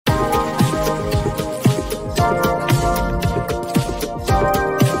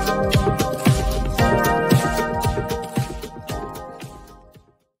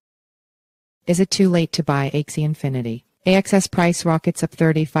Is it too late to buy Axie Infinity? AXS price rockets up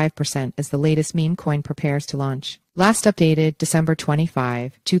 35% as the latest meme coin prepares to launch. Last updated December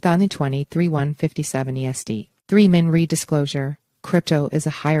 25, 2023 1:57 EST. 3 Min Redisclosure. Crypto is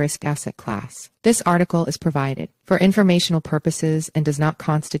a high-risk asset class. This article is provided for informational purposes and does not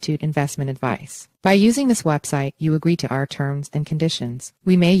constitute investment advice. By using this website, you agree to our terms and conditions.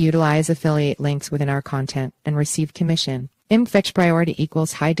 We may utilize affiliate links within our content and receive commission. Fetch priority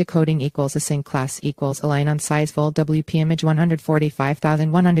equals high decoding equals async class equals align on size full WP image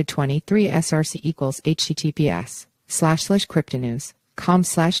 145,123 SRC equals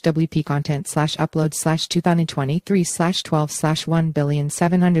https://cryptonews.com/WP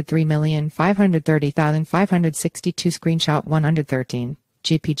content/upload/2023/12/1,703,530,562 screenshot 113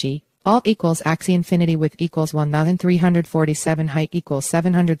 JPG alt equals Axie Infinity width equals 1347 height equals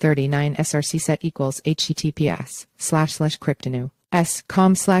 739 SRC set equals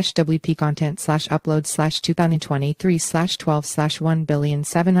https://cryptonews.com/WP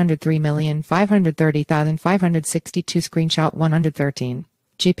content/upload/2023/12/1,703,530,562 screenshot 113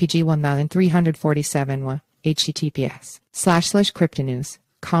 JPG 1347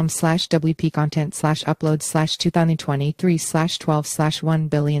 https://cryptonews.com/WP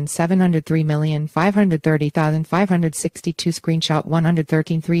content/upload/2023/12/1,703,530,562 screenshot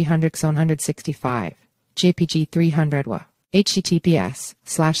 113 300 165 JPG 300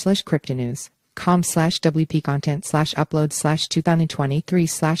 https://cryptonews.com/WP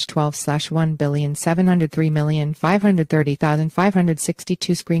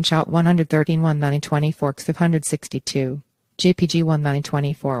content/upload/2023/12/1,703,530,562 screenshot 113 1924 562 JPG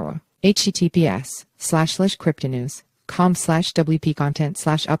 1924 https://cryptonews.com/WP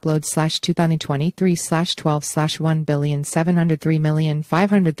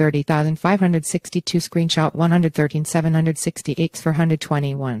content/upload/2023/12/1,703,530,562 screenshot 113 768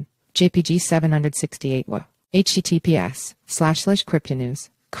 421 JPG 768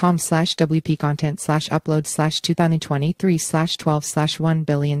 https://cryptonews.com/WP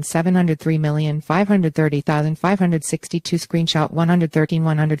content/upload/2023/12/1,703,530,562 screenshot 113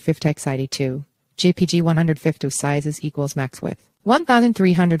 150 x82 JPG 150 sizes equals max width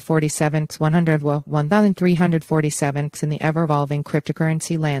 1347 x 100 1347 x in the ever-evolving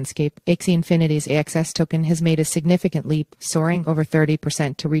cryptocurrency landscape. Axie Infinity's AXS token has made a significant leap, soaring over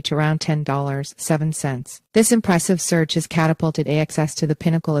 30% to reach around $10.07. This impressive surge has catapulted AXS to the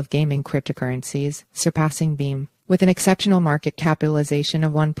pinnacle of gaming cryptocurrencies, surpassing Beam, with an exceptional market capitalization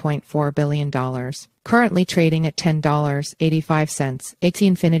of $1.4 billion. Currently trading at $10.85, Axie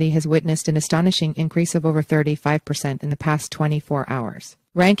Infinity has witnessed an astonishing increase of over 35% in the past 24 hours.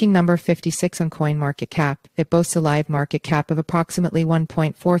 Ranking number 56 on CoinMarketCap, it boasts a live market cap of approximately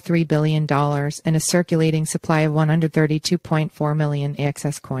 $1.43 billion and a circulating supply of 132.4 million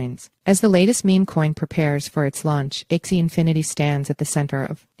AXS coins. As the latest meme coin prepares for its launch, Axie Infinity stands at the center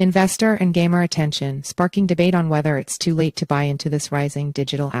of investor and gamer attention, sparking debate on whether it's too late to buy into this rising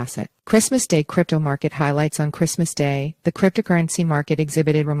digital asset. Christmas Day crypto market highlights. On Christmas Day, the cryptocurrency market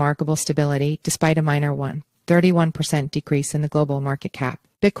exhibited remarkable stability despite a minor 31% decrease in the global market cap.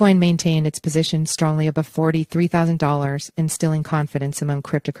 Bitcoin maintained its position strongly above $43,000, instilling confidence among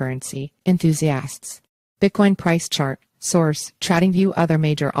cryptocurrency enthusiasts. Bitcoin price chart. Source: Tradingview. Other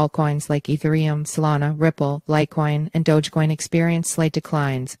major altcoins like Ethereum, Solana, Ripple, Litecoin, and Dogecoin experienced slight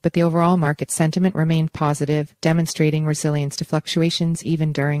declines, but the overall market sentiment remained positive, demonstrating resilience to fluctuations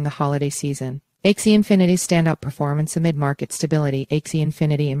even during the holiday season. Axie Infinity's standout performance amid market stability. Axie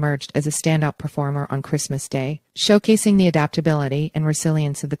Infinity emerged as a standout performer on Christmas Day, showcasing the adaptability and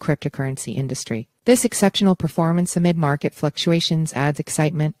resilience of the cryptocurrency industry. This exceptional performance amid market fluctuations adds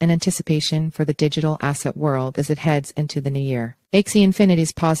excitement and anticipation for the digital asset world as it heads into the new year. Axie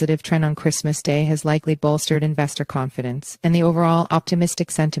Infinity's positive trend on Christmas Day has likely bolstered investor confidence, and the overall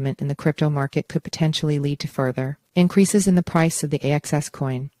optimistic sentiment in the crypto market could potentially lead to further increases in the price of the AXS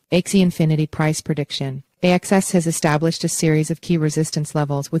coin. Axie Infinity price prediction. AXS has established a series of key resistance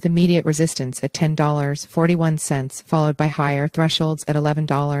levels with immediate resistance at $10.41, followed by higher thresholds at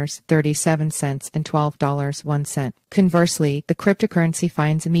 $11.37 and $12.01. Conversely, the cryptocurrency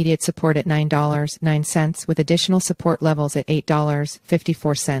finds immediate support at $9.09, with additional support levels at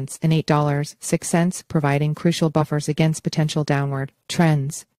 $8.54 and $8.06, providing crucial buffers against potential downward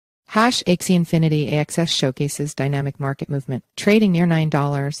trends. Axie Infinity AXS showcases dynamic market movement, trading near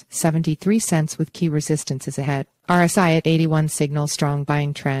 $9.73 with key resistances ahead. RSI at 81 signals strong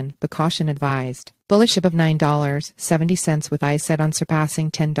buying trend, but caution advised. Bullish above $9.70 with eyes set on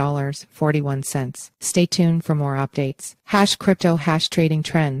surpassing $10.41. Stay tuned for more updates. Crypto trading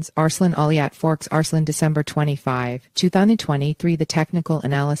trends. Arslan Aliyat forks Arslan December 25, 2023. The technical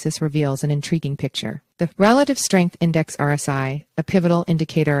analysis reveals an intriguing picture. The Relative Strength Index RSI, a pivotal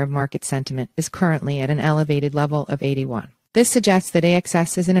indicator of market sentiment, is currently at an elevated level of 81. This suggests that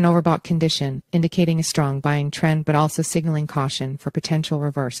AXS is in an overbought condition, indicating a strong buying trend but also signaling caution for potential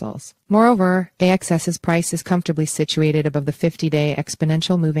reversals. Moreover, AXS's price is comfortably situated above the 50-day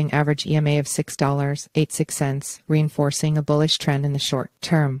exponential moving average EMA of $6.86, reinforcing a bullish trend in the short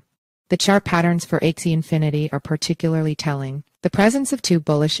term. The chart patterns for Axie Infinity are particularly telling. The presence of two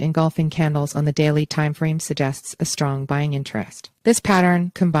bullish engulfing candles on the daily timeframe suggests a strong buying interest. This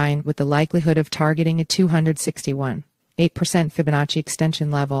pattern, combined with the likelihood of targeting a 261.8% Fibonacci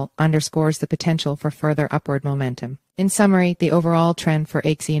extension level, underscores the potential for further upward momentum. In summary, the overall trend for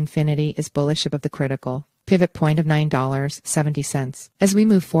Axie Infinity is bullish above the critical pivot point of $9.70. As we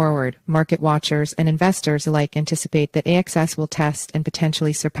move forward, market watchers and investors alike anticipate that AXS will test and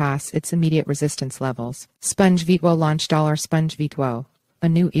potentially surpass its immediate resistance levels. Sponge Vitwo launch $Sponge Vitwo, a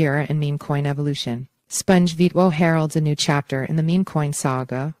new era in meme coin evolution. Sponge Vitwo heralds a new chapter in the meme coin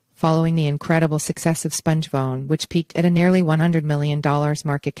saga, following the incredible success of SpongeVone, which peaked at a nearly $100 million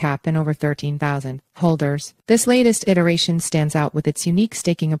market cap and over 13,000 holders. This latest iteration stands out with its unique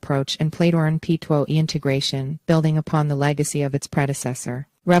staking approach and play-to-earn P2O integration, building upon the legacy of its predecessor.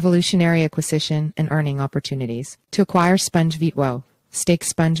 Revolutionary acquisition and earning opportunities. To acquire Sponge Vitwo, stake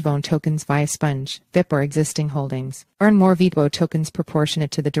SpongeVone tokens via Sponge, VIP or existing holdings. Earn more Vitwo tokens proportionate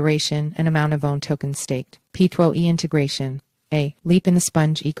to the duration and amount of Vone tokens staked. P2O integration. A leap in the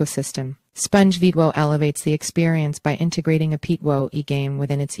Sponge ecosystem. Sponge Vitwo elevates the experience by integrating a P2O e-game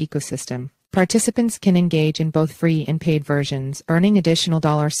within its ecosystem. Participants can engage in both free and paid versions, earning additional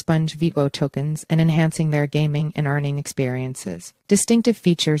Sponge Vitwo tokens and enhancing their gaming and earning experiences. Distinctive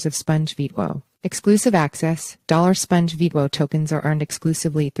features of Sponge Vitwo. Exclusive access. Sponge Vitwo tokens are earned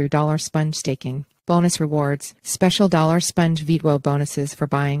exclusively through Sponge staking. Bonus rewards. Special Sponge Vitwo bonuses for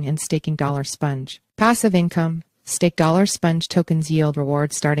buying and staking Sponge. Passive income. Stake Sponge tokens yield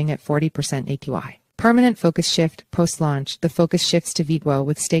rewards starting at 40% APY. Permanent focus shift. Post-launch, the focus shifts to Vitwo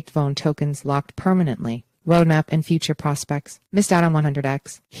with staked Vone tokens locked permanently. Roadmap and future prospects. Missed out on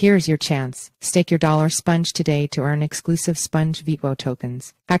 100x? Here's your chance. Stake your Sponge today to earn exclusive Sponge Vitwo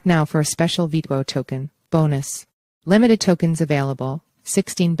tokens. Act now for a special Vitwo token bonus. Limited tokens available.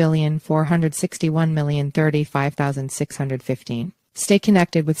 16,461,035,615. Stay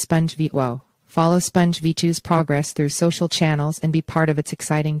connected with Sponge Vitwo. Follow Sponge V2's progress through social channels and be part of its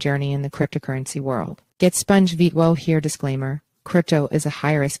exciting journey in the cryptocurrency world. Get Sponge Vitwo here. Disclaimer: crypto is a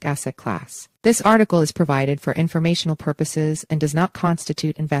high-risk asset class. This article is provided for informational purposes and does not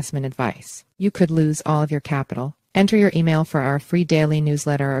constitute investment advice. You could lose all of your capital. Enter your email for our free daily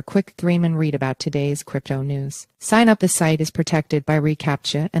newsletter or quick 3-minute read about today's crypto news. Sign up. The site is protected by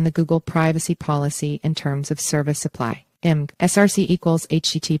reCAPTCHA and the Google privacy policy and terms of service apply. IMG SRC equals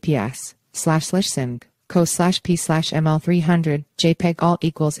https://simg co/p/ml300 jpeg alt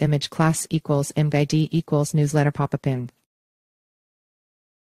equals image class equals img id equals newsletter pop-up img